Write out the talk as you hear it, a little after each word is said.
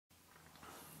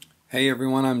Hey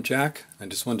everyone, I'm Jack. I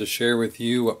just wanted to share with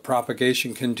you what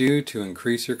propagation can do to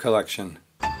increase your collection.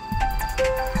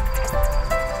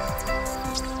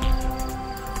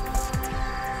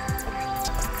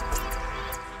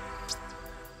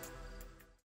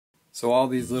 So all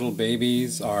these little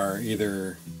babies are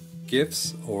either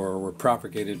gifts or were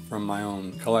propagated from my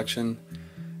own collection.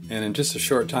 And in just a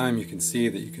short time you can see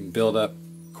that you can build up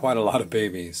quite a lot of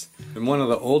babies. And one of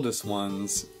the oldest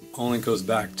ones only goes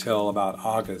back till about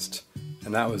August,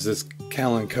 and that was this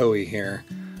Karlsson here.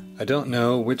 I don't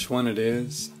know which one it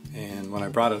is, and when I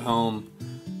brought it home,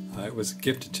 it was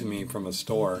gifted to me from a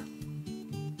store.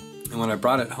 And when I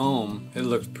brought it home, it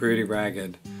looked pretty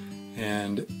ragged.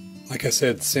 And like I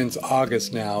said, since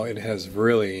August now, it has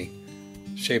really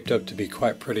shaped up to be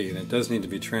quite pretty, and it does need to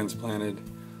be transplanted.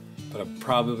 But I'm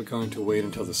probably going to wait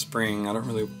until the spring. I don't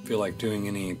really feel like doing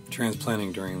any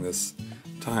transplanting during this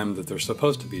time that they're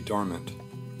supposed to be dormant.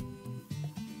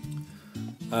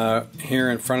 Here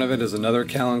in front of it is another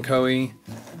Karlsson.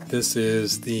 This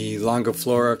is the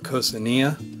Longiflora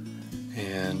coccinea,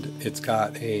 and it's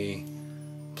got a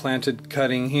planted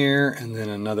cutting here and then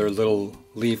another little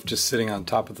leaf just sitting on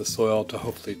top of the soil to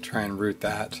hopefully try and root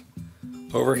that.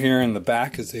 Over here in the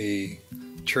back is a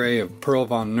tray of Pearl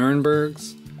von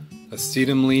Nürnbergs, a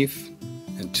sedum leaf,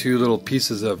 and two little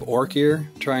pieces of orc ear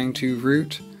trying to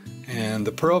root. And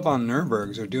the Pearl von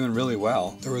Nürnbergs are doing really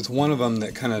well. There was one of them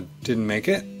that kind of didn't make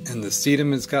it, and the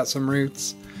sedum has got some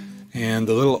roots, and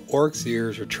the little orc's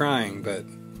ears are trying, but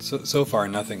so far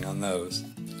nothing on those.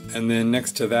 And then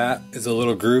next to that is a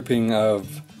little grouping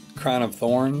of crown of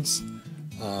thorns.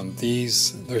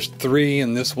 There's three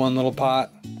in this one little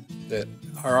pot that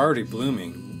are already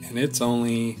blooming, and it's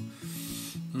only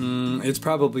it's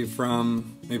probably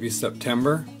from maybe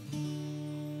September,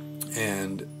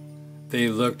 and they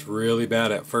looked really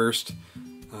bad at first,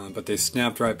 but they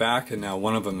snapped right back, and now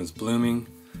one of them is blooming.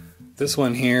 This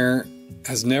one here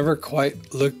has never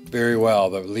quite looked very well.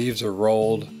 The leaves are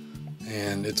rolled,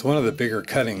 and it's one of the bigger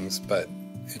cuttings, but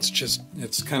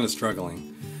it's kind of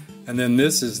struggling. And then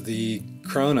this is the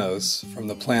Kronos from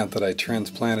the plant that I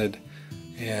transplanted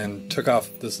and took off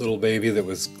this little baby that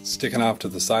was sticking off to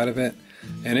the side of it,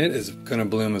 and it is going to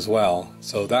bloom as well.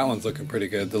 So that one's looking pretty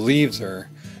good. The leaves are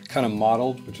kind of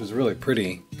mottled, which is really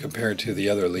pretty compared to the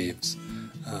other leaves.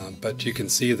 But you can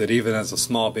see that even as a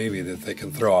small baby that they can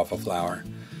throw off a flower.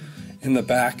 In the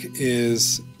back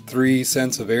is 3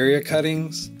 Sansevieria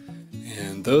cuttings,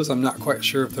 and those I'm not quite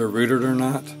sure if they're rooted or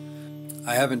not.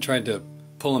 I haven't tried to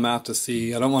pull them out to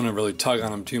see. I don't want to really tug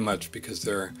on them too much because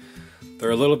they're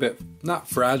a little bit, not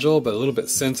fragile, but a little bit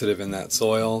sensitive in that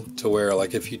soil to where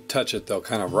like if you touch it they'll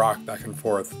kind of rock back and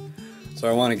forth. So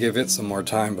I want to give it some more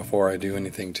time before I do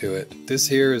anything to it. This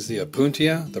here is the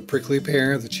Opuntia, the prickly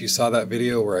pear that you saw that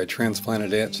video where I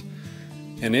transplanted it.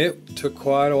 And it took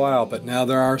quite a while, but now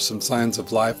there are some signs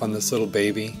of life on this little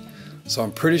baby. So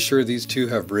I'm pretty sure these two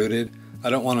have rooted.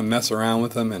 I don't want to mess around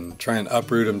with them and try and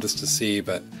uproot them just to see,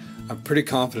 but I'm pretty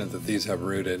confident that these have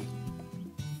rooted.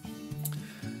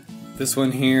 This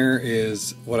one here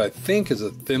is what I think is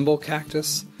a thimble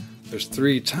cactus. There's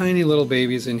 3 tiny little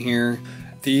babies in here.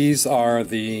 These are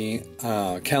the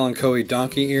Karlsson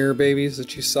donkey ear babies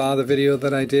that you saw the video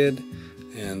that I did,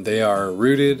 and they are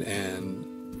rooted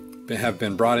and have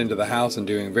been brought into the house and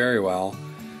doing very well.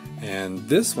 And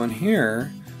this one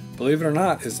here, believe it or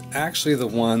not, is actually the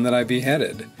one that I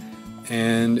beheaded,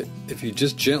 and if you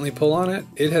just gently pull on it,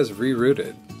 it has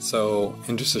re-rooted. So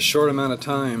in just a short amount of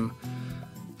time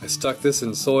I stuck this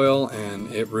in soil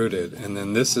and it rooted. And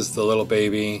then this is the little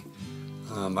baby.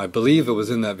 I believe it was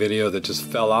in that video that just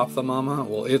fell off the mama.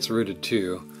 Well, it's rooted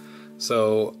too.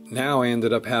 So now I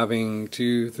ended up having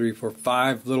 2, 3, 4,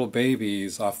 5 little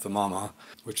babies off the mama,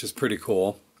 which is pretty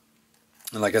cool.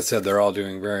 And like I said, they're all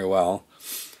doing very well.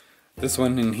 This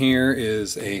one in here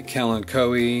is a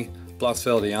Karlsson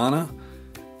Blossfeldiana,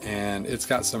 and it's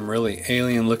got some really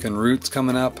alien looking roots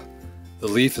coming up. The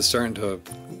leaf is starting to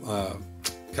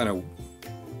kind of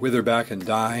wither back and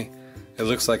die. It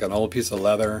looks like an old piece of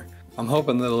leather. I'm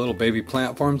hoping that a little baby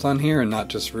plant forms on here and not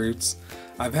just roots.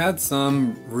 I've had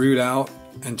some root out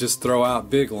and just throw out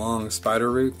big long spider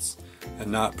roots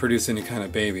and not produce any kind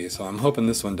of baby, so I'm hoping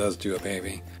this one does do a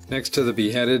baby. Next to the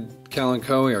beheaded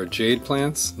Karlsson are jade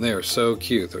plants. They are so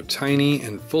cute. They're tiny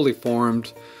and fully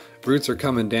formed. Roots are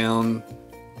coming down,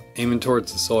 aiming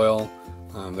towards the soil.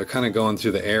 They're kind of going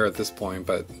through the air at this point,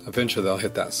 but eventually they'll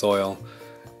hit that soil.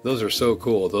 Those are so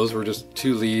cool. Those were just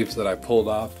 2 leaves that I pulled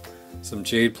off some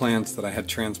jade plants that I had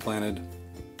transplanted,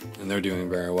 and they're doing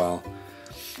very well.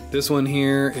 This one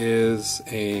here is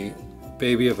a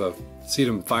baby of a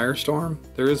sedum firestorm.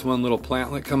 There is one little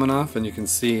plantlet coming off, and you can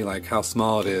see like how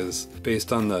small it is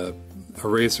based on the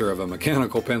eraser of a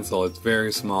mechanical pencil. It's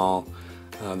very small.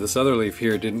 This other leaf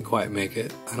here didn't quite make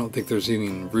it. I don't think there's any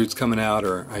roots coming out,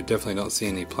 or I definitely don't see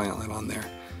any plantlet on there.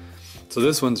 So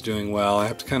this one's doing well. I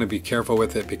have to kind of be careful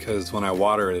with it because when I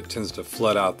water it, it tends to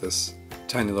flood out this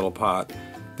tiny little pot.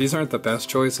 These aren't the best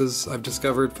choices I've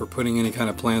discovered for putting any kind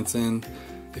of plants in.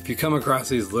 If you come across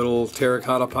these little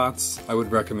terracotta pots, I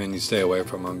would recommend you stay away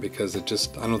from them because I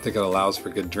don't think it allows for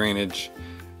good drainage,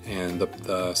 and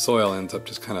the soil ends up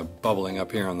just kind of bubbling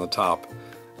up here on the top.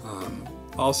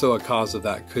 Also, a cause of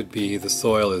that could be the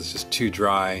soil is just too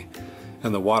dry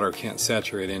and the water can't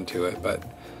saturate into it, but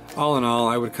all in all,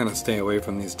 I would kind of stay away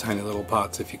from these tiny little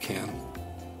pots if you can.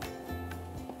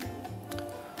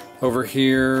 Over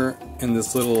here in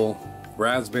this little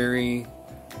raspberry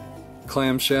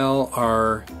clamshell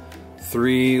are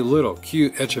 3 little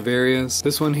cute echeverias.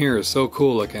 This one here is so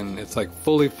cool looking. It's like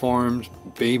fully formed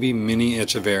baby mini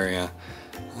echeveria.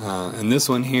 And this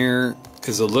one here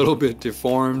is a little bit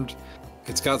deformed.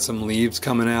 It's got some leaves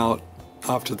coming out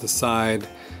off to the side,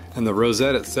 and the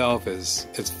rosette itself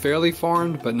it's fairly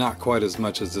formed, but not quite as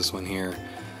much as this one here.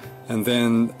 And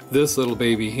then this little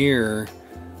baby here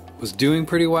was doing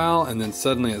pretty well, and then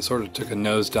suddenly it sort of took a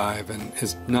nosedive and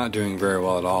is not doing very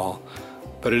well at all.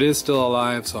 But it is still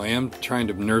alive, so I am trying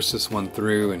to nurse this one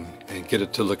through and get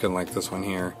it to looking like this one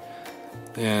here.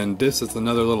 And this is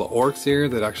another little oryx ear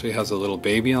that actually has a little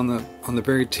baby on the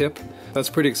very tip. That's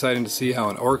pretty exciting to see how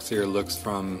an oryx ear looks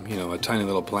from, you know, a tiny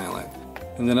little plantlet.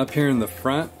 And then up here in the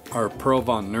front are Pearl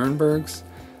von Nürnbergs.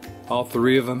 All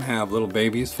 3 of them have little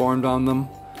babies formed on them.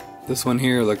 This one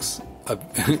here looks,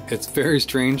 it's very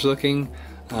strange looking.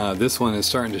 This one is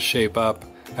starting to shape up,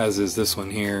 as is this one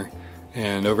here.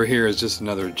 And over here is just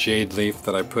another jade leaf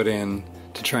that I put in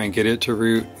to try and get it to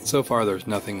root. So far there's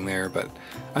nothing there, but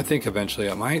I think eventually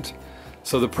it might.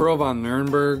 So the Pearl von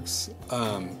Nürnbergs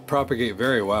propagate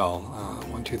very well.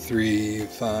 1, 2, 3,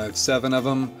 5, 7 of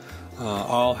them.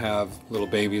 All have little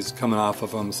babies coming off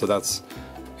of them, so that's,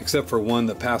 except for one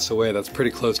that passed away, that's pretty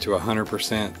close to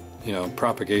 100%, you know,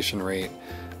 propagation rate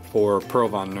for Pearl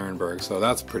von Nürnberg. So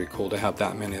that's pretty cool to have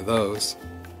that many of those.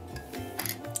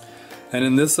 And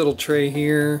in this little tray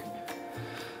here,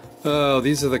 oh,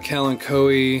 these are the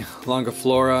Kalanchoe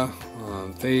longiflora.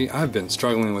 I've been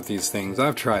struggling with these things.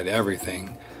 I've tried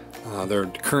everything. They're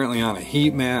currently on a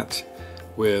heat mat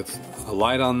with a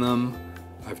light on them.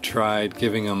 I've tried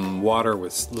giving them water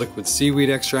with liquid seaweed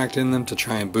extract in them to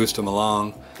try and boost them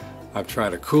along. I've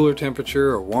tried a cooler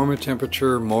temperature, a warmer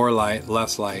temperature, more light,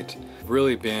 less light. It's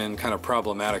really been kind of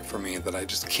problematic for me that I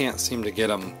just can't seem to get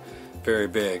them very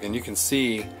big. And you can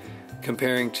see,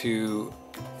 comparing to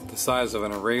the size of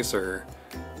an eraser,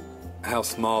 how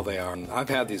small they are. I've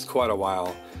had these quite a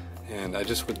while, and I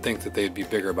just would think that they'd be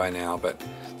bigger by now, but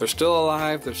they're still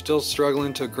alive. They're still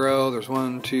struggling to grow. There's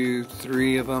 1, 2,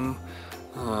 3 of them.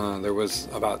 There was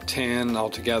about 10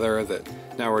 altogether. That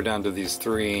now we're down to these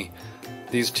 3.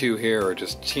 These 2 here are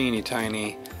just teeny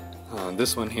tiny.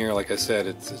 This one here, like I said,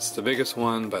 it's the biggest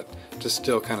one, but just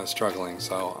still kind of struggling,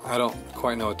 so I don't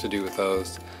quite know what to do with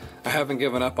those. I haven't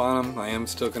given up on them. I am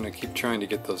still going to keep trying to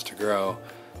get those to grow,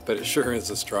 but it sure is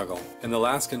a struggle. In the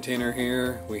last container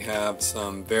here, we have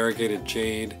some variegated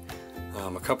jade,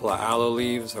 a couple of aloe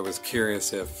leaves. I was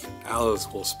curious if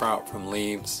aloes will sprout from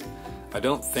leaves. I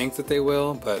don't think that they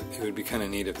will, but it would be kind of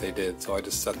neat if they did, so I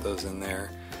just set those in there.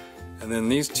 And then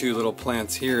these 2 little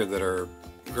plants here that are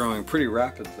growing pretty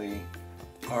rapidly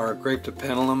are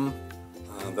Grapetopenilum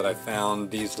that I found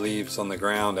these leaves on the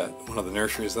ground at one of the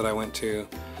nurseries that I went to.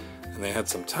 And they had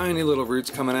some tiny little roots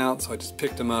coming out, so I just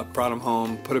picked them up, brought them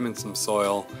home, put them in some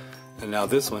soil. And now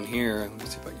this one here, let me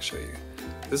see if I can show you.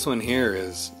 This one here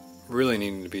is really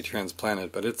needing to be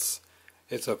transplanted, but it's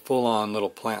a full-on little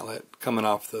plantlet coming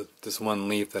off this one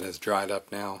leaf that has dried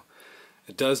up now.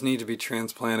 It does need to be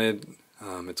transplanted.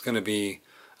 It's going to be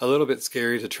a little bit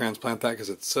scary to transplant that because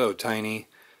it's so tiny.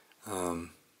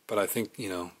 But I think, you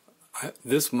know,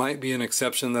 this might be an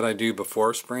exception that I do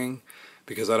before spring,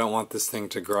 because I don't want this thing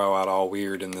to grow out all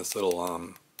weird in this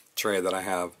little tray that I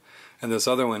have. And this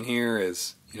other one here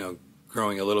is, you know,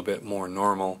 growing a little bit more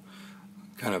normal,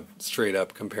 kind of straight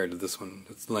up compared to this one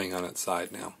that's laying on its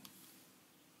side now.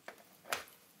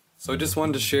 So I just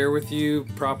wanted to share with you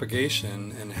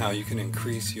propagation and how you can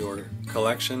increase your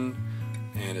collection.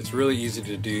 And it's really easy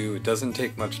to do. It doesn't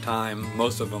take much time.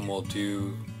 Most of them will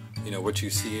do, you know, what you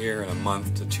see here in a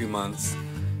month to 2 months.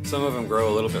 Some of them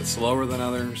grow a little bit slower than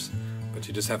others, but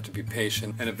you just have to be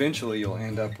patient. And eventually you'll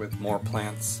end up with more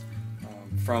plants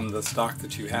from the stock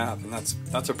that you have. And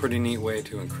that's a pretty neat way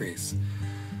to increase.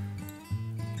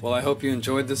 Well, I hope you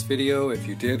enjoyed this video. If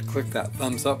you did, click that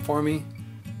thumbs up for me.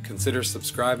 Consider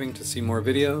subscribing to see more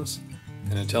videos.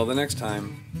 And until the next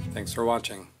time, thanks for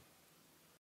watching.